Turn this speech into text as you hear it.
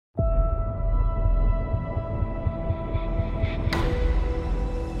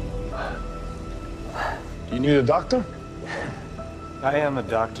You need a doctor? I am a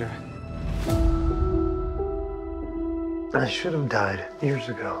doctor. I should have died years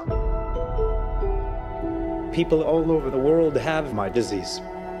ago. People all over the world have my disease.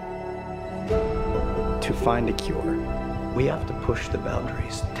 To find a cure, We have to push the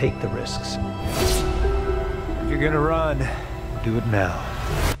boundaries, take the risks. If you're gonna run, Do it now.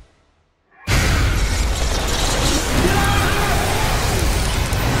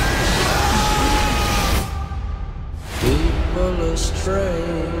 People are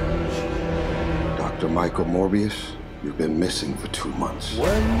strange Dr. Michael Morbius, you've been missing for 2 months.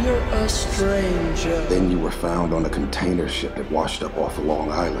 when you're a stranger. Then you were found on a container ship that washed up off of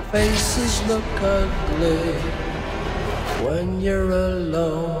Long Island. Faces look ugly when you're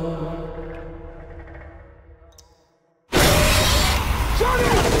alone.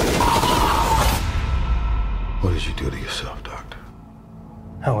 What did you do to yourself, Doctor?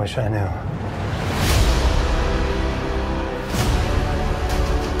 I wish I knew.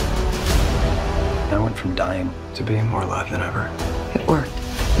 I went from dying to being more alive than ever. It worked.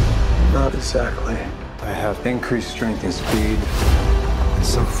 Not exactly. I have increased strength and speed. And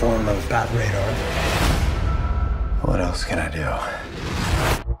some form of bat radar. What else can I do?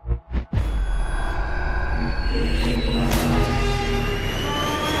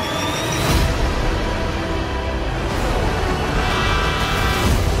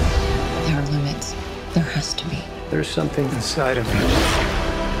 There are limits. There has to be. There's something inside of me.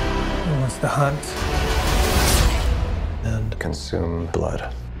 It wants to hunt and consume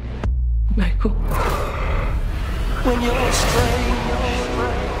blood. Michael. When you're strange.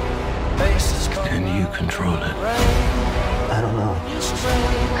 Faces come Can you control it? I don't know.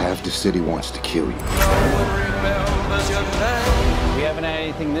 Half the city wants to kill you. remembers your name. We haven't had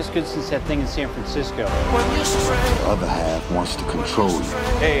anything this good since that thing in San Francisco. When you're strange. The other half wants to control you.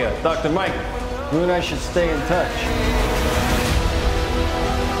 Hey, Dr. Mike, you and I should stay in touch.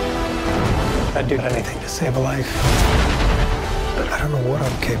 I'd do anything to save a life. But I don't know what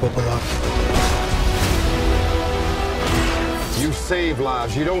I'm capable of. You save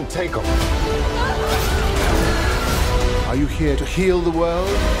lives, you don't take them. Are you here to heal the world?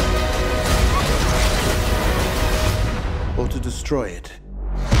 Or to destroy it?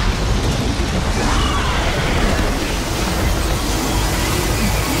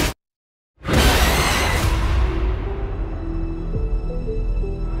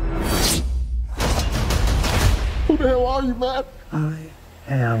 Who the hell are you, man? I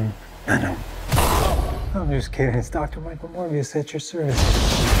am Venom. I'm just kidding. It's Dr. Michael Morbius at your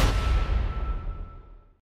service.